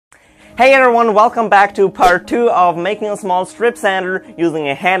Hey everyone, welcome back to part 2 of making a small strip sander using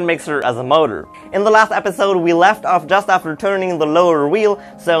a hand mixer as a motor. In the last episode we left off just after turning the lower wheel,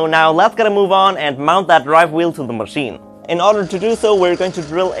 so now let's get a move on and mount that drive wheel to the machine. In order to do so, we're going to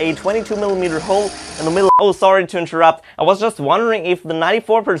drill a 22mm hole in the middle. Oh, sorry to interrupt. I was just wondering if the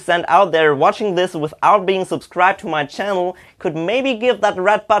 94% out there watching this without being subscribed to my channel could maybe give that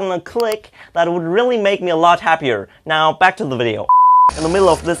red button a click. That would really make me a lot happier. Now, back to the video. In the middle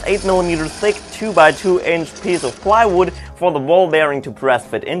of this 8mm thick 2x2 inch piece of plywood for the ball bearing to press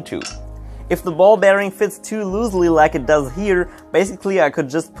fit into. If the ball bearing fits too loosely like it does here, basically I could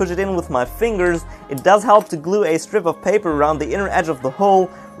just push it in with my fingers. It does help to glue a strip of paper around the inner edge of the hole,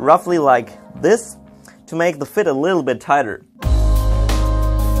 roughly like this, to make the fit a little bit tighter.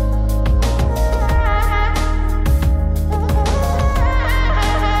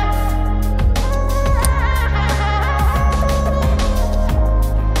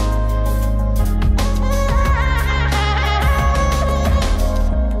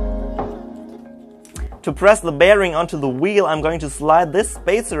 To press the bearing onto the wheel, I'm going to slide this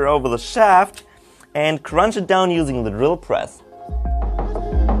spacer over the shaft and crunch it down using the drill press.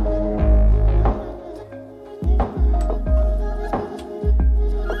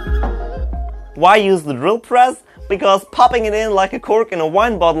 Why use the drill press? Because popping it in like a cork in a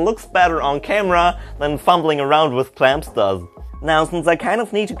wine bottle looks better on camera than fumbling around with clamps does. Now, since I kind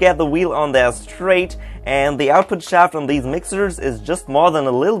of need to get the wheel on there straight, and the output shaft on these mixers is just more than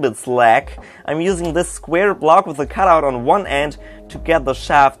a little bit slack, I'm using this square block with a cutout on one end to get the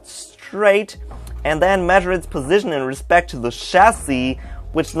shaft straight, and then measure its position in respect to the chassis,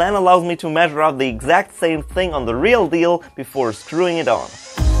 which then allows me to measure out the exact same thing on the real deal before screwing it on.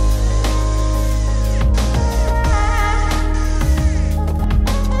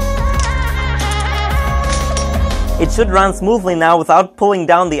 It should run smoothly now without pulling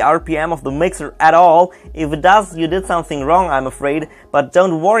down the RPM of the mixer at all. If it does, you did something wrong, I'm afraid, but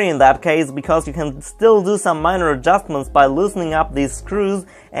don't worry in that case, because you can still do some minor adjustments by loosening up these screws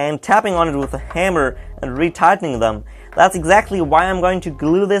and tapping on it with a hammer and retightening them. That's exactly why I'm going to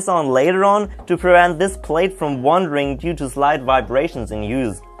glue this on later on, to prevent this plate from wandering due to slight vibrations in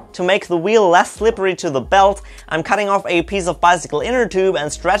use. To make the wheel less slippery to the belt, I'm cutting off a piece of bicycle inner tube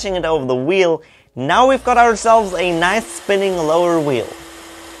and stretching it over the wheel. Now we've got ourselves a nice spinning lower wheel.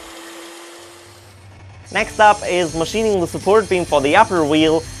 Next up is machining the support beam for the upper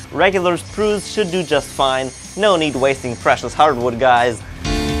wheel. Regular sprues should do just fine. No need wasting precious hardwood, guys.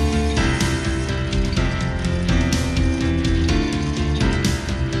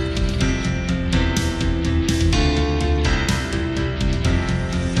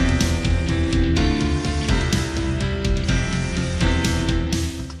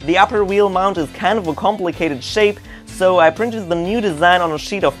 The upper wheel mount is kind of a complicated shape, so I printed the new design on a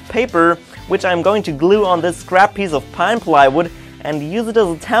sheet of paper, which I'm going to glue on this scrap piece of pine plywood and use it as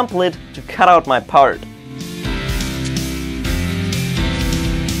a template to cut out my part.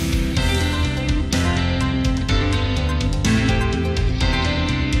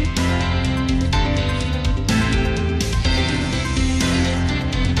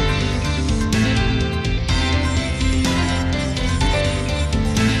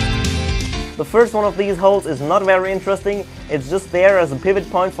 The first one of these holes is not very interesting, it's just there as a pivot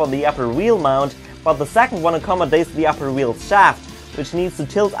point for the upper wheel mount, but the second one accommodates the upper wheel shaft, which needs to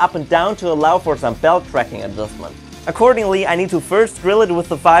tilt up and down to allow for some belt tracking adjustment. Accordingly, I need to first drill it with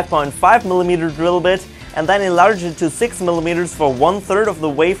the 5.5mm drill bit, and then enlarge it to 6mm for 1/3 of the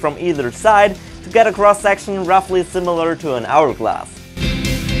way from either side to get a cross section roughly similar to an hourglass.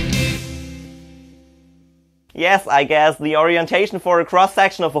 Yes, I guess the orientation for a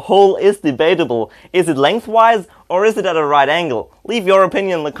cross-section of a hole is debatable. Is it lengthwise or is it at a right angle? Leave your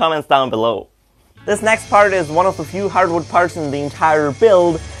opinion in the comments down below. This next part is one of the few hardwood parts in the entire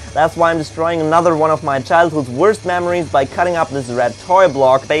build. That's why I'm destroying another one of my childhood's worst memories by cutting up this red toy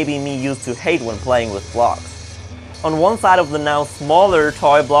block baby me used to hate when playing with blocks. On one side of the now smaller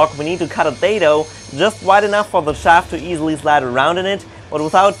toy block we need to cut a dado, just wide enough for the shaft to easily slide around in it, but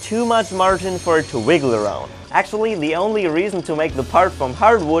without too much margin for it to wiggle around. Actually, the only reason to make the part from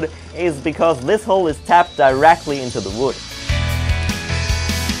hardwood is because this hole is tapped directly into the wood.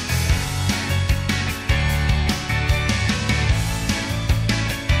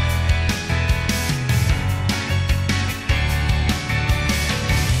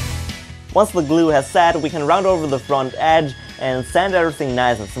 Once the glue has set, we can round over the front edge and sand everything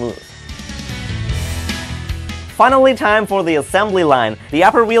nice and smooth. Finally, time for the assembly line. The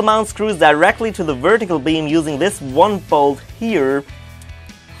upper wheel mount screws directly to the vertical beam using this one bolt here.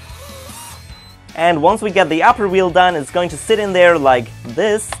 And once we get the upper wheel done, it's going to sit in there like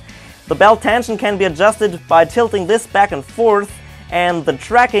this. The belt tension can be adjusted by tilting this back and forth, and the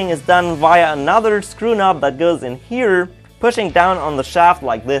tracking is done via another screw knob that goes in here, pushing down on the shaft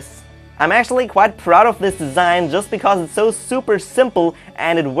like this. I'm actually quite proud of this design just because it's so super simple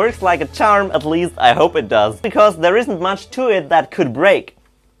and it works like a charm, at least I hope it does, because there isn't much to it that could break.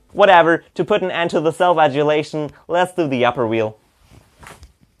 Whatever, to put an end to the self-adulation, let's do the upper wheel.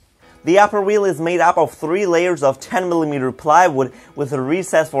 The upper wheel is made up of 3 layers of 10mm plywood with a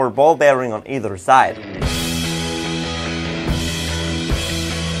recess for a ball bearing on either side.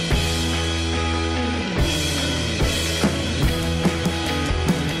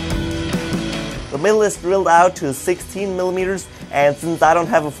 The middle is drilled out to 16mm, and since I don't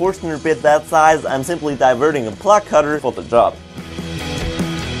have a Forstner bit that size, I'm simply diverting a plug cutter for the job.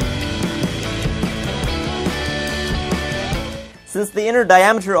 Since the inner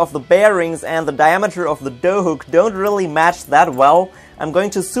diameter of the bearings and the diameter of the dough hook don't really match that well, I'm going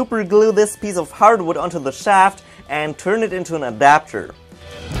to super glue this piece of hardwood onto the shaft and turn it into an adapter.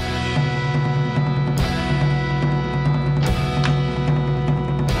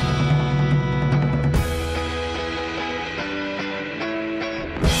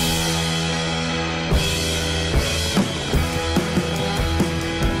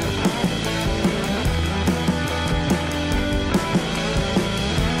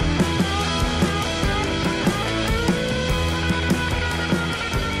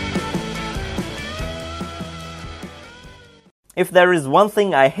 If there is one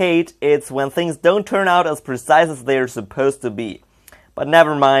thing I hate, it's when things don't turn out as precise as they are supposed to be. But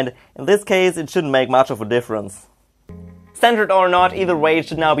never mind, in this case it shouldn't make much of a difference. Centered or not, either way it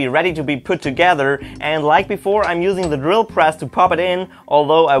should now be ready to be put together, and like before I'm using the drill press to pop it in,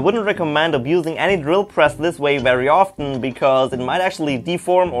 although I wouldn't recommend abusing any drill press this way very often because it might actually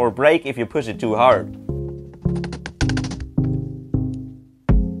deform or break if you push it too hard.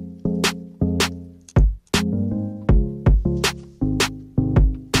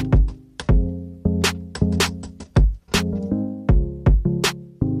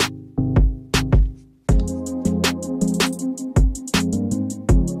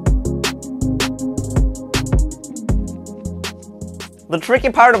 The tricky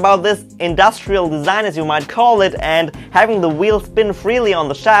part about this industrial design, as you might call it, and having the wheel spin freely on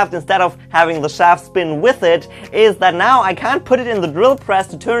the shaft instead of having the shaft spin with it, is that now I can't put it in the drill press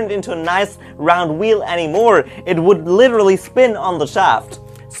to turn it into a nice round wheel anymore. It would literally spin on the shaft.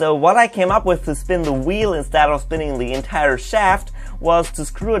 So what I came up with to spin the wheel instead of spinning the entire shaft was to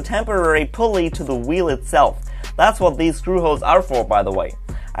screw a temporary pulley to the wheel itself. That's what these screw holes are for, by the way.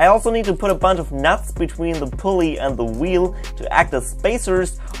 I also need to put a bunch of nuts between the pulley and the wheel to act as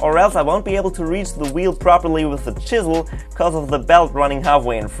spacers, or else I won't be able to reach the wheel properly with the chisel because of the belt running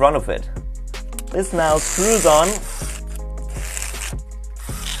halfway in front of it. This now screws on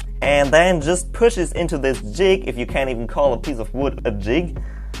and then just pushes into this jig, if you can't even call a piece of wood a jig.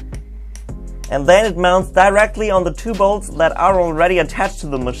 And then it mounts directly on the 2 bolts that are already attached to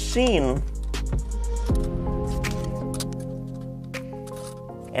the machine.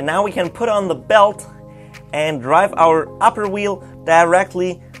 And now we can put on the belt and drive our upper wheel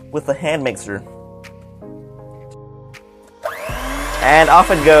directly with the hand mixer. And off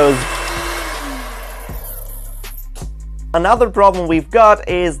it goes. Another problem we've got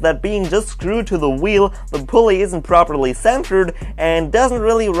is that being just screwed to the wheel, the pulley isn't properly centered and doesn't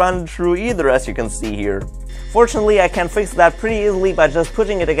really run true either, as you can see here. Fortunately, I can fix that pretty easily by just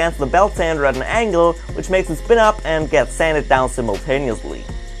putting it against the belt sander at an angle, which makes it spin up and get sanded down simultaneously.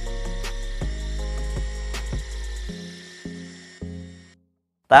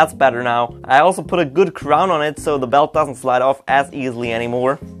 That's better now. I also put a good crown on it so the belt doesn't slide off as easily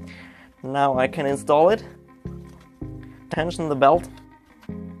anymore. Now I can install it. Tension the belt.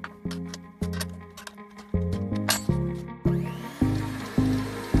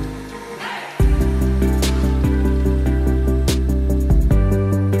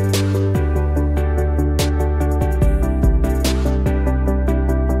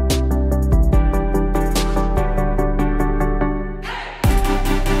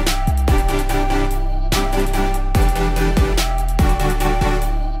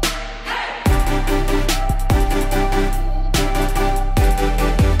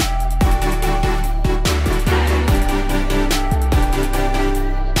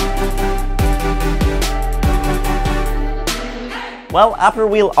 Well, upper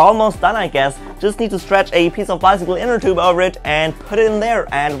wheel almost done, I guess. Just need to stretch a piece of bicycle inner tube over it and put it in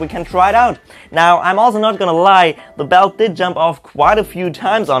there and we can try it out. Now, I'm also not gonna lie, the belt did jump off quite a few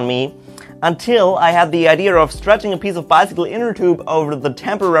times on me until I had the idea of stretching a piece of bicycle inner tube over the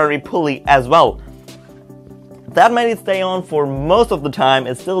temporary pulley as well. That made it stay on for most of the time.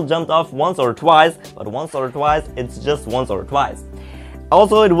 It still jumped off once or twice, but once or twice, it's just once or twice.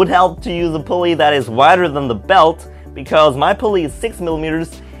 Also, it would help to use a pulley that is wider than the belt, because my pulley is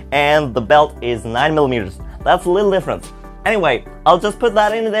 6mm and the belt is 9mm. That's a little difference. Anyway, I'll just put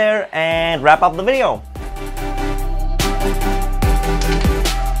that in there and wrap up the video.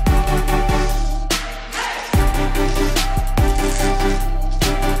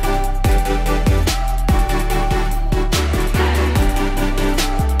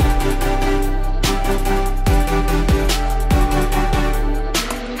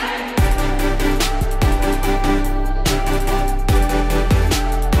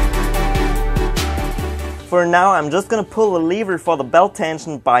 For now, I'm just gonna pull the lever for the belt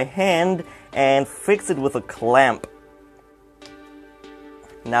tension by hand and fix it with a clamp.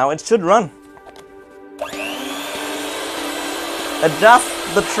 Now it should run.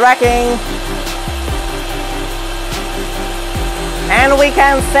 Adjust the tracking. And we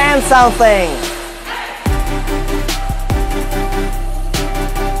can sand something.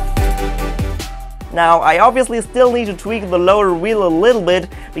 Now, I obviously still need to tweak the lower wheel a little bit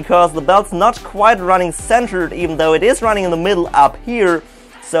because the belt's not quite running centered, even though it is running in the middle up here,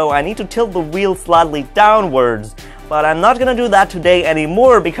 so I need to tilt the wheel slightly downwards. But I'm not gonna do that today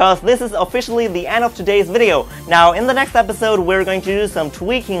anymore because this is officially the end of today's video. Now, in the next episode, we're going to do some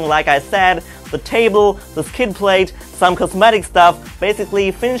tweaking, like I said, the table, the skid plate, some cosmetic stuff,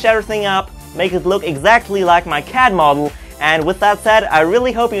 basically finish everything up, make it look exactly like my CAD model. And with that said, I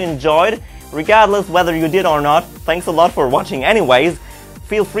really hope you enjoyed. Regardless whether you did or not, thanks a lot for watching anyways.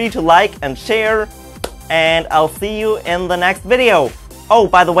 Feel free to like and share, and I'll see you in the next video. Oh,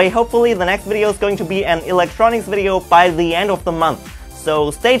 by the way, hopefully the next video is going to be an electronics video by the end of the month. So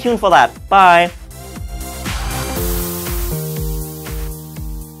stay tuned for that. Bye!